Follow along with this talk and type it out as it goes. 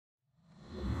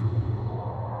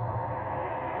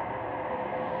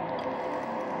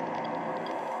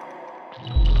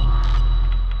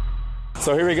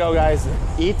So here we go, guys.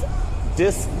 Eat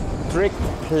District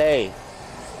Play.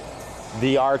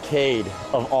 The arcade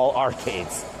of all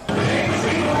arcades.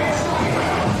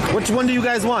 Which one do you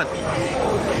guys want?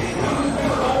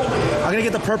 I'm gonna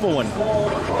get the purple one.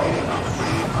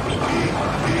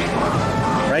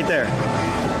 Right there.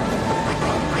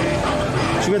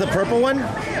 Should we get the purple one?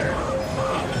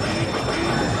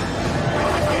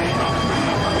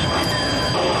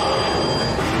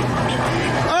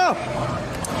 Oh!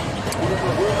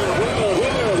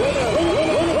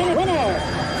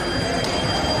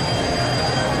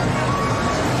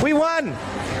 We won!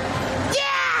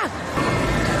 Yeah!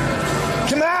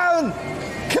 Come on!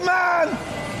 Come on!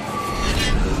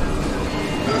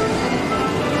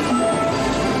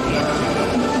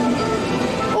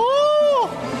 Oh!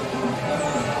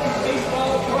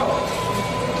 Baseball Pro.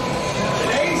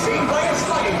 Today seen by a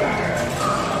sliding batter.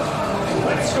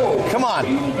 Let's go. Come on.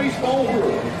 Field baseball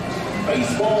rule.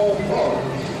 Baseball Pro.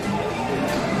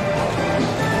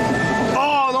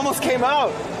 Oh, it almost came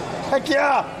out. Heck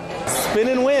yeah! Spin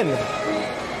and win.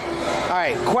 All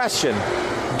right, question.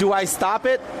 Do I stop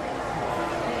it?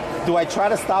 Do I try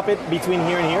to stop it between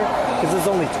here and here? Because it's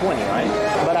only 20, right?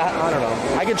 But I don't know.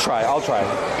 I could try. I'll try.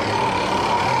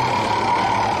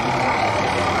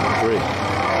 3,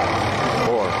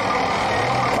 4,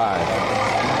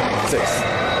 5, 6.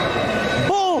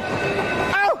 Oh!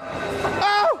 Ow!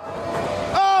 Ow!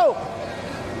 Oh!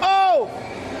 Oh!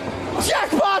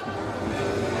 Jackpot!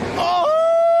 Oh!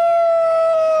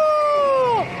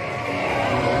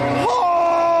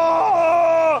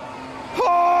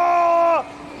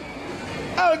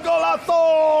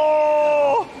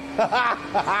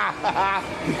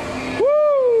 Woo!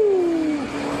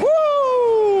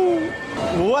 Woo!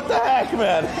 What the heck,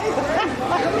 man?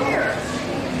 Come here.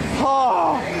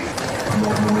 Oh.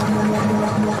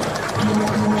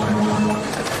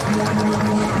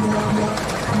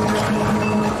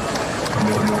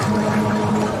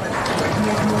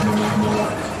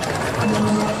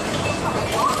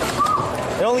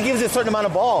 It only gives you a certain amount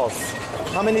of balls.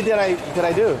 How many did I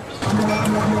do?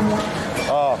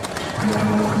 Oh.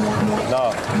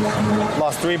 No.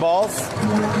 Lost 3 balls.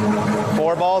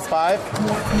 4 balls, 5.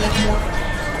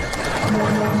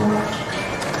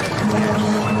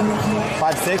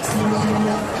 5, 6.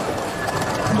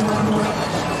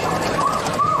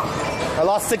 I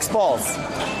lost 6 balls.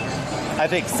 I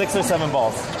think 6 or 7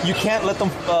 balls. You can't let them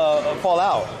fall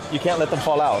out. You can't let them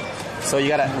fall out. So you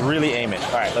gotta really aim it.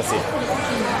 All right, let's see.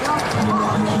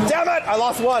 Damn it! I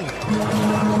lost 1.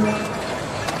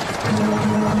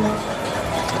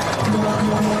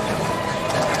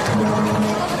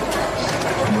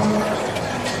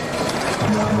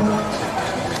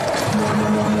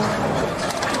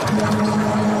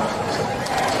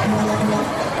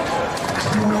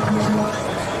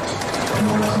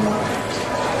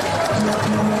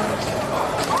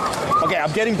 Okay,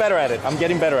 I'm getting better at it. I'm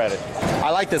getting better at it. I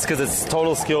like this because it's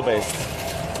total skill based,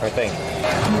 I think.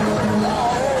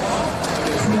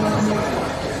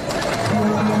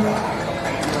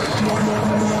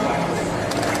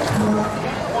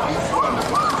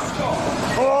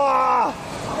 Oh!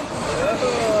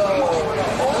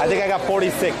 I think I got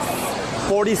 46.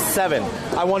 47.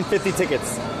 I won 50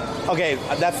 tickets. Okay,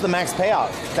 that's the max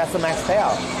payout. That's the max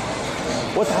payout.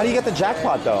 How do you get the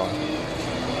jackpot though?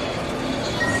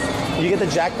 You get the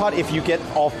jackpot if you get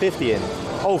all 50 in.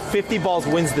 Oh, 50 balls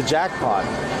wins the jackpot.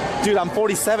 Dude, I'm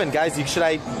 47, guys. Should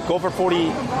I go for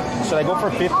 40? Should I go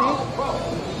for 50?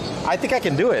 I think I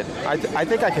can do it. I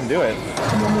think I can do it.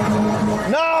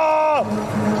 No!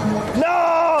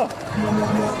 No!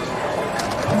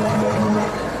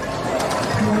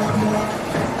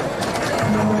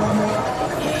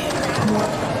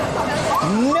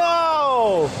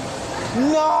 No!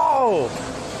 No!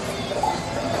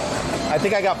 I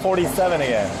think I got 47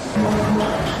 again.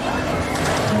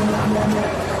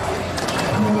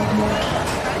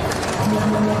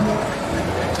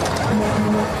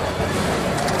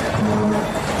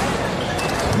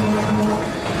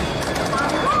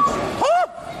 Huh?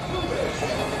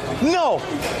 No!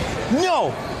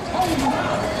 No!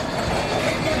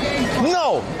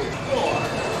 No!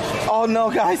 Oh no,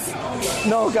 guys!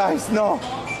 No, guys! No!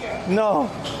 No!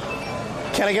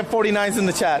 Can I get 49s in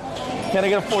the chat? Can I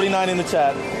get a 49 in the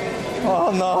chat?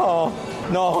 Oh no!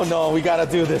 No, no! We gotta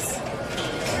do this.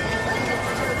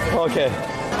 Okay.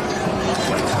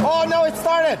 Oh no! It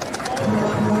started!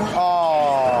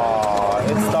 Oh!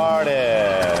 It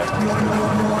started.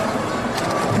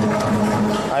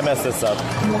 I messed this up.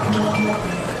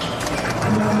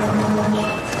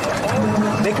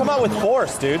 They come out with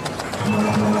force, dude.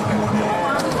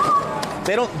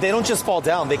 They don't just fall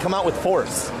down. They come out with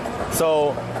force.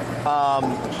 So,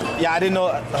 yeah, I didn't know.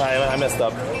 I messed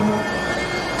up.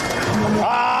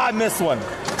 Ah, I missed one.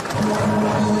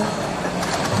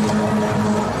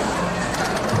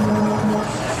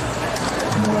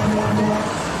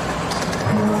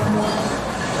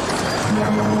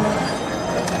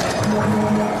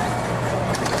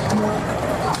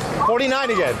 $49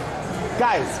 again.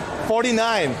 Guys,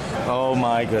 49. Oh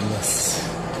my goodness.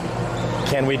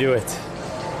 Can we do it?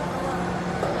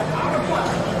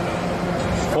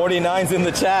 49's in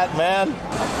the chat, man.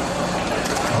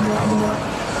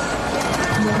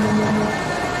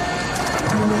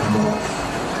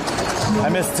 I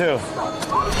missed two.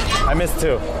 I missed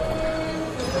two.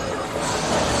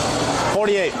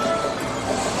 48.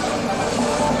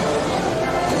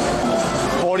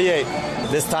 48.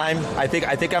 This time, I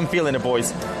think I'm feeling it,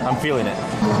 boys. I'm feeling it.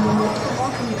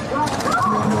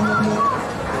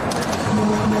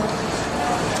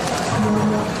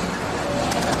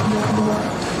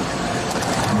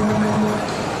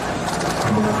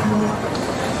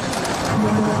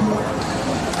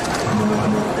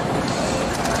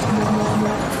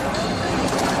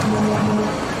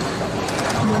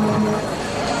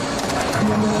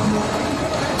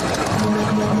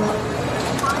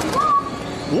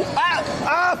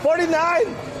 Ah,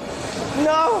 49.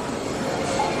 No.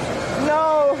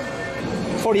 No.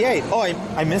 48. Oh,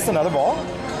 I missed another ball?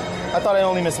 I thought I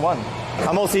only missed one.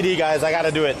 I'm OCD, guys. I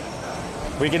gotta do it.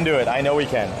 We can do it. I know we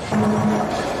can.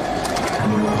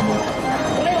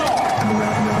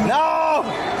 No!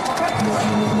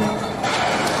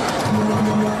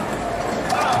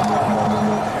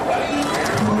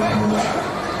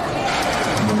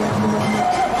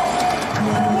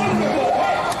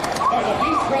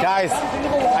 Guys,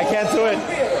 I can't do it.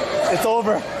 It's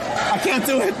over. I can't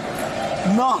do it.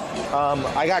 No.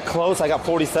 I got close. I got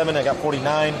 47. I got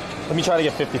 49. Let me try to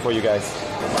get 50 for you guys.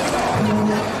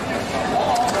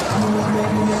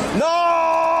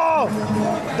 No!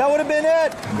 That would have been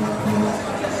it.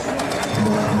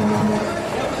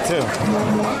 2.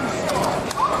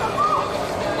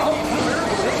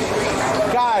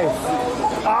 Guys.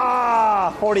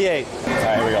 48. All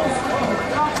right, here we go.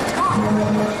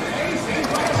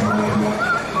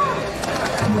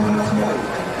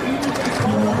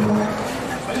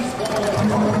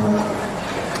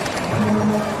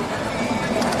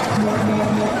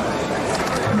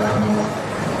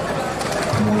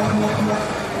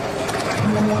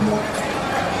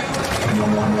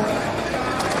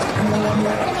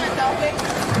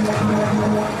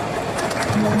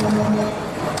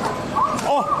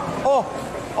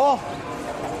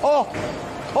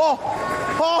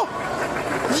 Oh!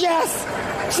 Yes!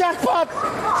 Jackpot!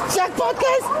 Jackpot,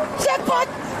 guys! Jackpot!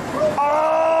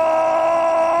 Oh!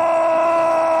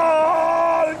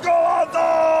 Go on,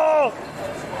 though!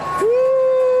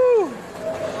 Woo!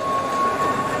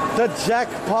 The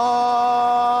jackpot!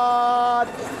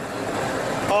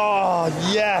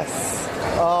 Oh, yes!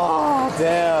 Oh,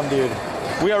 damn, dude.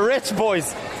 We are rich,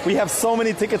 boys. We have so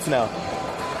many tickets now.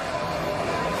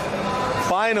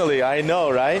 Finally, I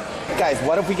know, right? Guys,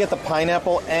 what if we get the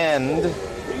pineapple and...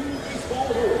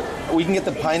 We can get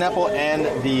the pineapple and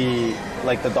the,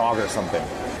 like, the dog or something.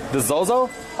 The Zozo?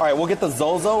 All right, we'll get the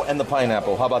Zozo and the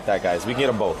pineapple. How about that, guys? We can get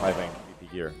them both, I think.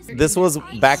 Here. This was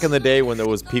back in the day when there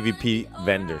was PvP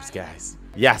vendors, guys.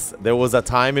 Yes, there was a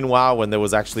time in WoW when there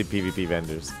was actually PvP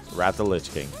vendors. Rat the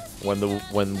Lich King.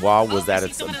 When WoW was at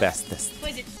its bestest.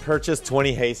 Purchase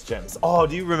 20 haste gems. Oh,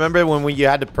 do you remember when you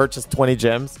had to purchase 20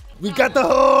 gems? We got the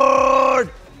horde!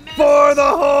 For the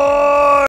horde!